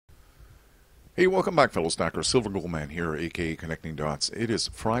Hey, welcome back, fellow stackers. Silver Gold Man here, aka Connecting Dots. It is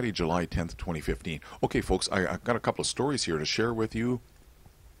Friday, July 10th, 2015. Okay, folks, I've got a couple of stories here to share with you.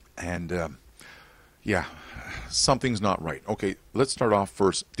 And, yeah, something's not right. Okay, let's start off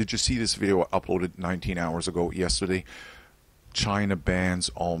first. Did you see this video uploaded 19 hours ago yesterday? China bans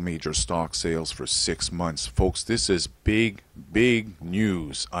all major stock sales for 6 months. Folks, this is big, big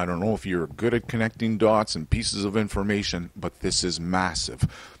news. I don't know if you're good at connecting dots and pieces of information, but this is massive.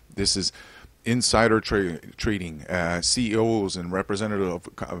 This is insider trading, CEOs and representatives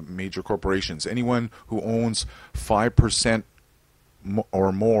of major corporations, anyone who owns 5%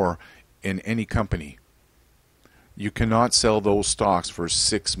 or more in any company. You cannot sell those stocks for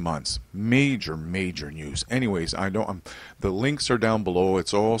 6 months. Major, major news. Anyways, the links are down below.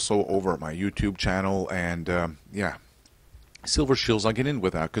 It's also over at my YouTube channel, and yeah. Silver Shills, I'll get in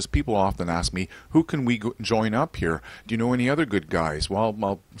with that because people often ask me, who can we join up here? Do you know any other good guys? Well,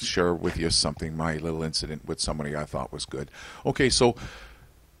 I'll share with you something, my little incident with somebody I thought was good. Okay, so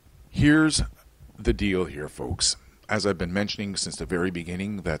here's the deal here, folks. As I've been mentioning since the very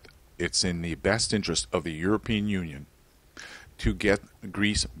beginning, that it's in the best interest of the European Union to get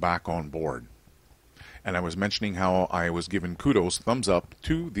Greece back on board. And I was mentioning how I was giving kudos, thumbs up,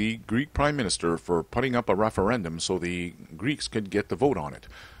 to the Greek Prime Minister for putting up a referendum so the Greeks could get the vote on it.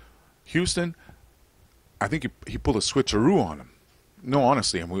 Houston, I think he pulled a switcheroo on him. No,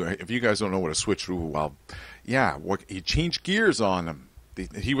 honestly, if you guys don't know what a switcheroo, well, yeah, he changed gears on him.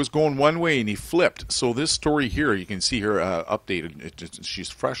 He was going one way and he flipped. So this story here, you can see her updated. She's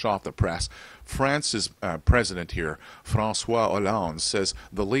fresh off the press. France's president here, François Hollande, says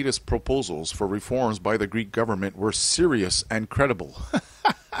the latest proposals for reforms by the Greek government were serious and credible.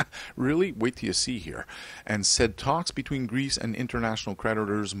 Really? Wait till you see here. And said talks between Greece and international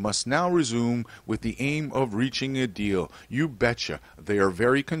creditors must now resume with the aim of reaching a deal. You betcha. They are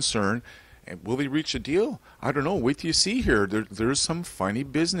very concerned. And will they reach a deal? I don't know. Wait till you see here. There's some funny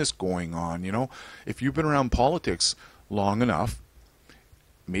business going on. You know, if you've been around politics long enough,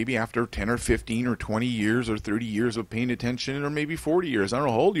 maybe after 10 or 15 or 20 years or 30 years of paying attention, or maybe 40 years, I don't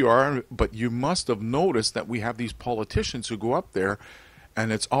know how old you are, but you must have noticed that we have these politicians who go up there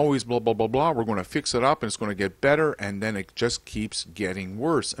and it's always blah, blah, blah, blah. We're going to fix it up and it's going to get better, and then it just keeps getting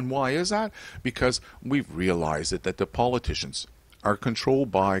worse. And why is that? Because we've realized that the politicians are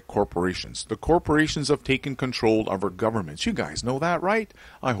controlled by corporations. The corporations have taken control of our governments. You guys know that, right?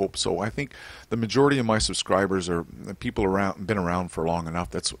 I hope so. I think the majority of my subscribers are people been around for long enough.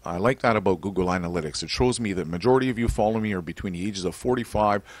 I like that about Google Analytics. It shows me that majority of you follow me are between the ages of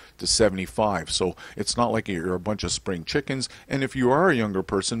 45 to 75. So it's not like you're a bunch of spring chickens. And if you are a younger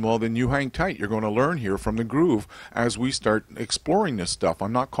person, well, then you hang tight. You're going to learn here from the groove as we start exploring this stuff.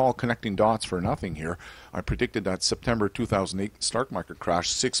 I'm not called Connecting Dots for nothing here. I predicted that September 2008 stock market crash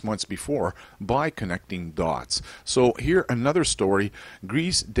 6 months before by connecting dots. So here, another story.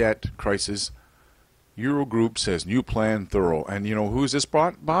 Greece debt crisis. Eurogroup says new plan thorough. And you know who's this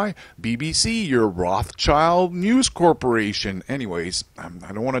brought by? BBC, your Rothschild News Corporation. Anyways, I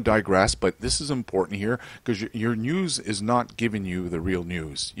don't want to digress, but this is important here because your news is not giving you the real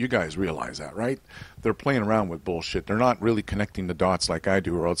news. You guys realize that, right? They're playing around with bullshit. They're not really connecting the dots like I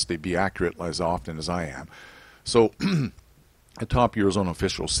do, or else they'd be accurate as often as I am. So a top Eurozone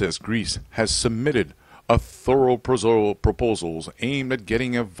official says Greece has submitted a thorough proposals aimed at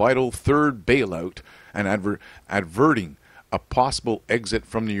getting a vital third bailout and adverting a possible exit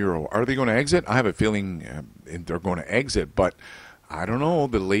from the euro. Are they going to exit? I have a feeling they're going to exit, but I don't know.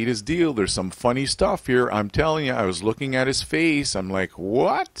 The latest deal, there's some funny stuff here. I'm telling you, I was looking at his face. I'm like,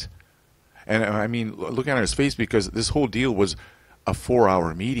 what? And I mean, looking at his face, because this whole deal was a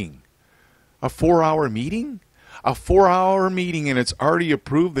 4-hour meeting. A 4-hour meeting? A 4-hour meeting, and it's already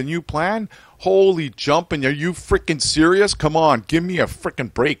approved, the new plan? Holy jumping, are you freaking serious? Come on, give me a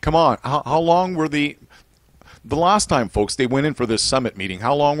freaking break. Come on. How long were the last time, folks, they went in for this summit meeting?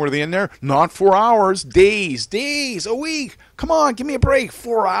 How long were they in there? Not 4 hours. Days, a week. Come on, give me a break.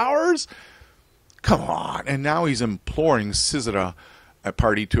 4 hours? Come on. And now he's imploring Syriza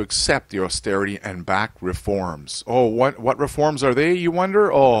party to accept the austerity and back reforms. Oh, what reforms are they, you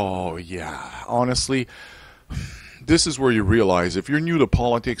wonder? Oh, yeah. Honestly, this is where you realize if you're new to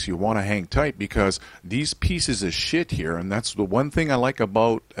politics, you want to hang tight, because these pieces of shit here, and that's the one thing I like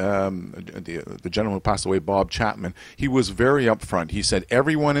about the gentleman who passed away, Bob Chapman. He was very upfront. He said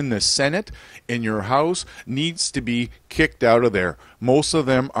everyone in the Senate, in your house, needs to be kicked out of there. Most of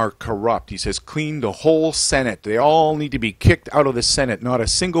them are corrupt. He says clean the whole Senate. They all need to be kicked out of the Senate. Not a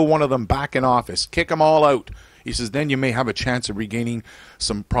single one of them back in office. Kick them all out. He says, then you may have a chance of regaining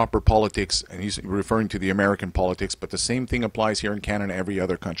some proper politics, and he's referring to the American politics, but the same thing applies here in Canada and every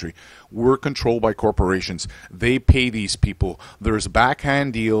other country. We're controlled by corporations. They pay these people. There's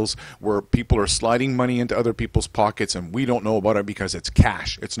backhand deals where people are sliding money into other people's pockets, and we don't know about it because it's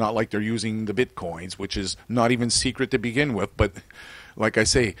cash. It's not like they're using the bitcoins, which is not even secret to begin with, but like I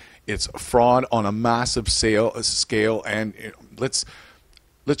say, it's fraud on a massive scale, and let's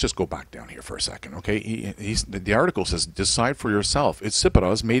just go back down here for a second, okay? The article says, decide for yourself. It's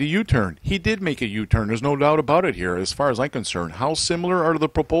Tsipras made a U-turn. He did make a U-turn. There's no doubt about it here, as far as I'm concerned. How similar are the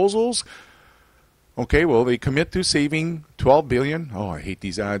proposals? Okay, well, they commit to saving 12 billion. Oh, I hate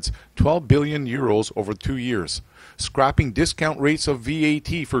these ads. 12 billion euros over 2 years. Scrapping discount rates of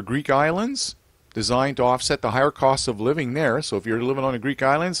VAT for Greek islands, designed to offset the higher costs of living there. So if you're living on the Greek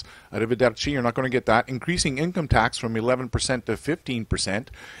islands, arrivederci, you're not going to get that. Increasing income tax from 11% to 15%.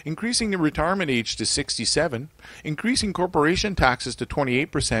 Increasing the retirement age to 67. Increasing corporation taxes to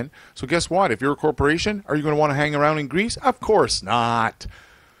 28%. So guess what? If you're a corporation, are you going to want to hang around in Greece? Of course not.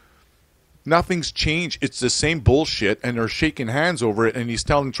 Nothing's changed. It's the same bullshit, and they're shaking hands over it, and he's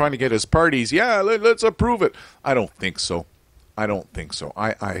trying to get his parties, yeah, let's approve it. I don't think so.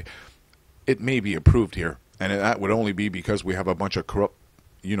 It may be approved here, and that would only be because we have a bunch of corrupt,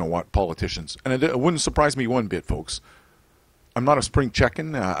 you-know-what, politicians. And it wouldn't surprise me one bit, folks. I'm not a spring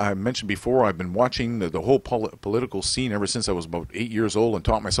chicken. I mentioned before I've been watching the whole political scene ever since I was about 8 years old and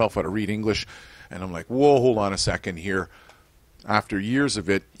taught myself how to read English. And I'm like, whoa, hold on a second here. After years of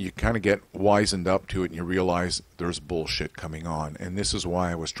it, you kind of get wizened up to it and you realize there's bullshit coming on. And this is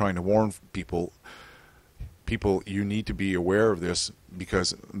why I was trying to warn people, you need to be aware of this,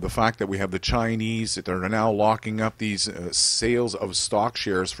 because the fact that we have the Chinese that are now locking up these sales of stock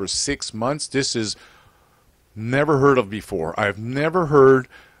shares for 6 months, this is never heard of before. I've never heard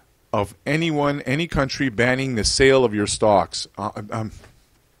of anyone, any country banning the sale of your stocks.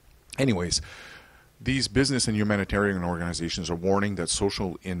 Anyways, these business and humanitarian organizations are warning that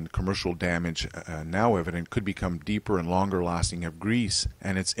social and commercial damage, now evident, could become deeper and longer lasting if Greece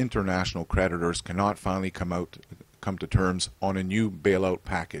and its international creditors cannot finally come to terms on a new bailout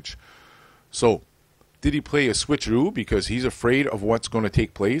package. So, did he play a switcheroo because he's afraid of what's going to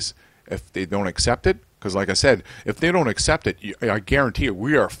take place if they don't accept it? Because like I said, if they don't accept it, I guarantee you,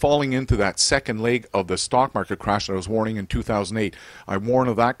 we are falling into that second leg of the stock market crash that I was warning in 2008. I warned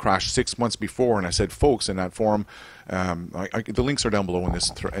of that crash 6 months before, and I said, folks, in that forum, the links are down below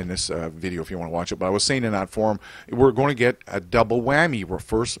in this video if you want to watch it, but I was saying in that forum, we're going to get a double whammy. Where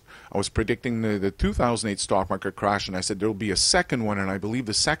first, I was predicting the 2008 stock market crash, and I said there will be a second one, and I believe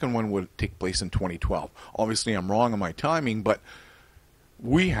the second one would take place in 2012. Obviously, I'm wrong on my timing, but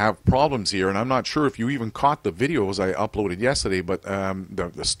we have problems here, and I'm not sure if you even caught the videos I uploaded yesterday, but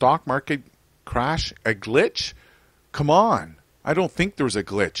the stock market crash, a glitch? Come on. I don't think there's a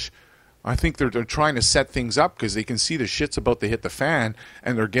glitch. I think they're trying to set things up because they can see the shit's about to hit the fan,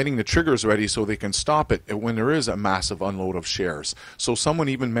 and they're getting the triggers ready so they can stop it when there is a massive unload of shares. So someone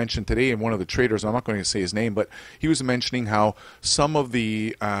even mentioned today, and one of the traders, I'm not going to say his name, but he was mentioning how some of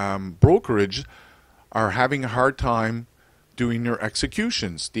the brokerage are having a hard time doing your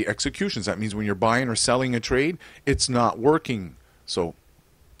executions. The executions, that means when you're buying or selling a trade, it's not working. So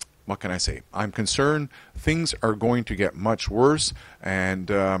what can I say? I'm concerned things are going to get much worse, and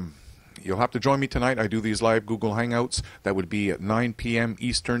you'll have to join me tonight. I do these live Google Hangouts. That would be at 9 p.m.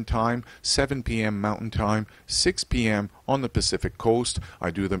 Eastern Time, 7 p.m. Mountain Time, 6 p.m. on the Pacific Coast.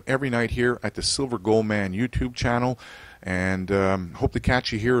 I do them every night here at the Silver Gold Man YouTube channel, and hope to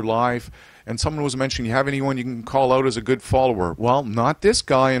catch you here live. And someone was mentioning, you have anyone you can call out as a good follower? Well, not this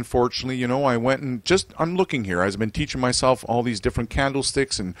guy, unfortunately. You know, I went and I'm looking here. I've been teaching myself all these different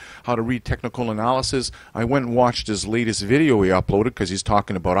candlesticks and how to read technical analysis. I went and watched his latest video he uploaded because he's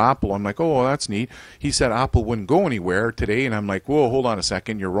talking about Apple. I'm like, oh, that's neat. He said Apple wouldn't go anywhere today, and I'm like, whoa, hold on a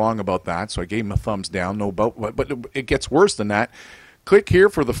second. You're wrong about that. So I gave him a thumbs down. But it gets worse than that. Click here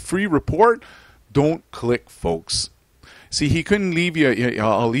for the free report. Don't click, folks. See, he couldn't leave you,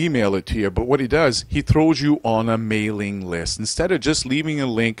 I'll email it to you, but what he does, he throws you on a mailing list. Instead of just leaving a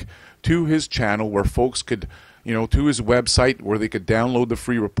link to his channel where folks could, to his website where they could download the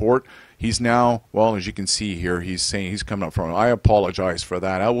free report, he's now, well, as you can see here, he's saying he's coming up from, I apologize for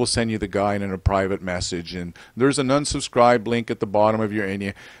that. I will send you the guide in a private message, and there's an unsubscribe link at the bottom of your,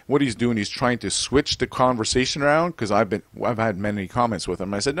 and what he's doing, he's trying to switch the conversation around, because I've had many comments with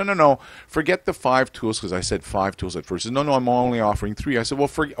him. I said, no, forget the 5 tools, because I said 5 tools at first. He said, no, I'm only offering 3. I said,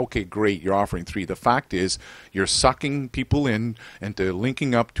 well, okay, great, you're offering 3. The fact is, you're sucking people in into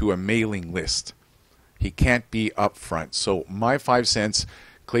linking up to a mailing list. He can't be upfront. So my 5 cents,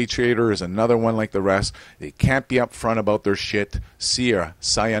 Clay Trader is another one like the rest. They can't be upfront about their shit. See ya.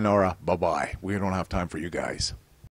 Sayonara. Bye-bye. We don't have time for you guys.